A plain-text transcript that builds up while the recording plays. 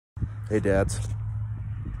Hey dads,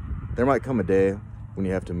 there might come a day when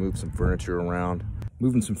you have to move some furniture around.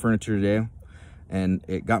 Moving some furniture today, and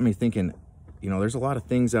it got me thinking, you know, there's a lot of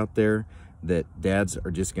things out there that dads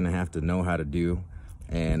are just gonna have to know how to do.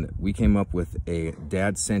 And we came up with a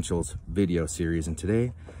Dad-Sentials video series, and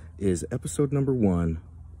today is episode number 1,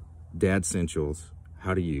 Dad-Sentials,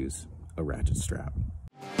 how to use a ratchet strap.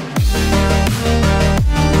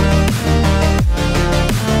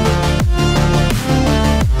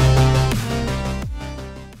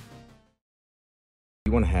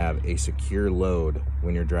 You want to have a secure load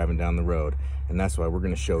when you're driving down the road, and that's why we're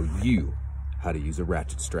going to show you how to use a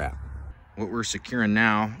ratchet strap. What we're securing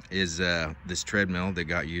now is this treadmill that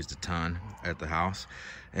got used a ton at the house.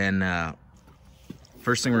 And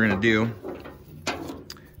first thing we're going to do,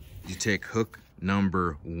 you take hook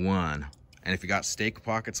number 1. And if you got stake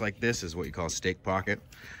pockets like this, is what you call a stake pocket.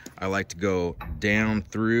 I like to go down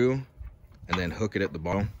through and then hook it at the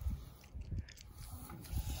bottom.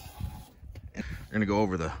 We're gonna go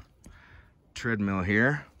over the treadmill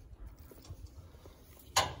here.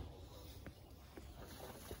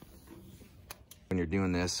 When you're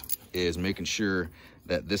doing this, is making sure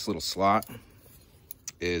that this little slot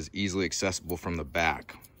is easily accessible from the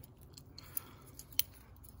back.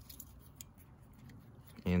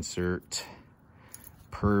 Insert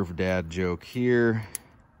perv dad joke here.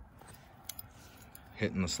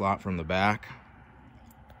 Hitting the slot from the back.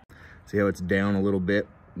 See how it's down a little bit,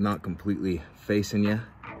 not completely facing you.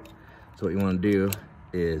 So what you want to do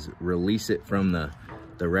is release it from the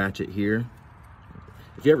ratchet here.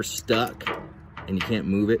 If you're ever stuck and you can't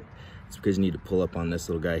move it, it's because you need to pull up on this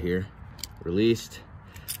little guy here. Released.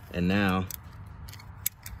 And now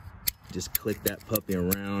just click that puppy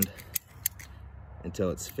around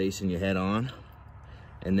until it's facing you head on.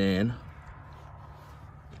 And then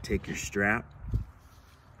take your strap,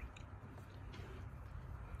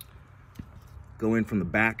 go in from the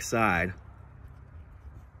back side,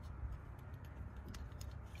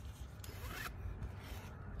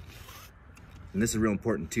 and this is real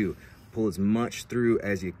important too. Pull as much through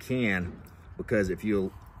as you can, because if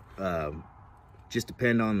you'll just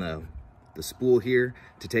depend on the spool here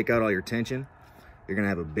to take out all your tension, you're gonna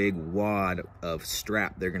have a big wad of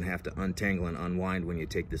strap they're gonna have to untangle and unwind when you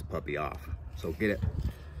take this puppy off. So get it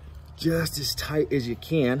just as tight as you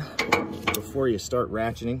can before you start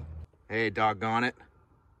ratcheting. Hey, doggone it.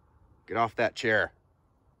 Get off that chair.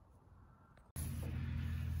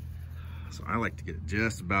 So I like to get it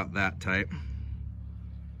just about that tight.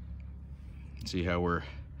 See how we're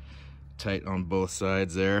tight on both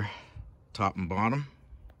sides there, top and bottom.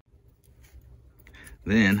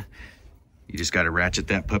 Then you just got to ratchet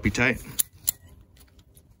that puppy tight.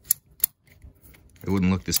 It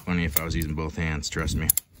wouldn't look this funny if I was using both hands, trust me.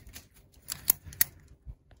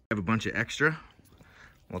 I have a bunch of extra.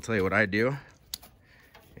 Well, I'll tell you what I do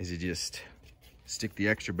is you just stick the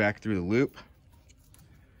extra back through the loop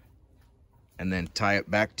and then tie it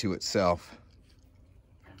back to itself.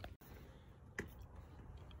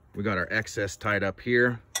 We got our excess tied up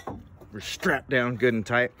here. We're strapped down good and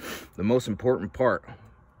tight. The most important part,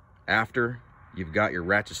 after you've got your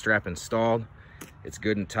ratchet strap installed, it's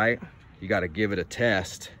good and tight, you got to give it a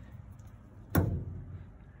test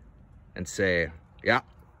and say, yeah,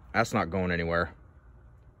 that's not going anywhere.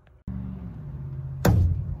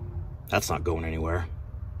 That's not going anywhere.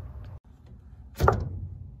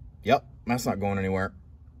 Yep, that's not going anywhere.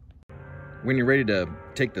 When you're ready to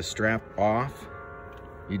take the strap off,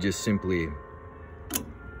 you just simply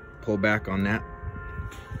pull back on that,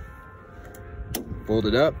 fold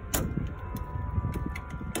it up.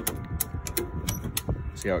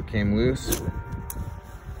 See how it came loose?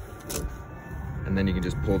 And then you can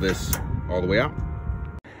just pull this all the way out.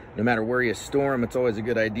 No matter where you store them, it's always a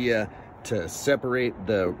good idea to separate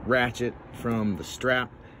the ratchet from the strap.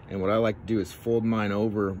 And what I like to do is fold mine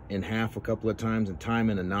over in half a couple of times and tie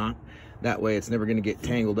them in a knot. That way it's never gonna get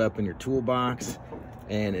tangled up in your toolbox,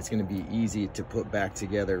 and it's gonna be easy to put back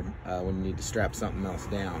together when you need to strap something else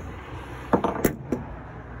down.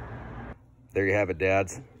 There you have it,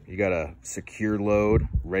 dads. You got a secure load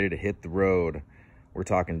ready to hit the road. We're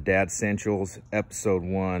talking Dad-Sentials, episode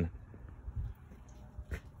 1,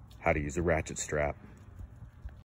 how to use a ratchet strap.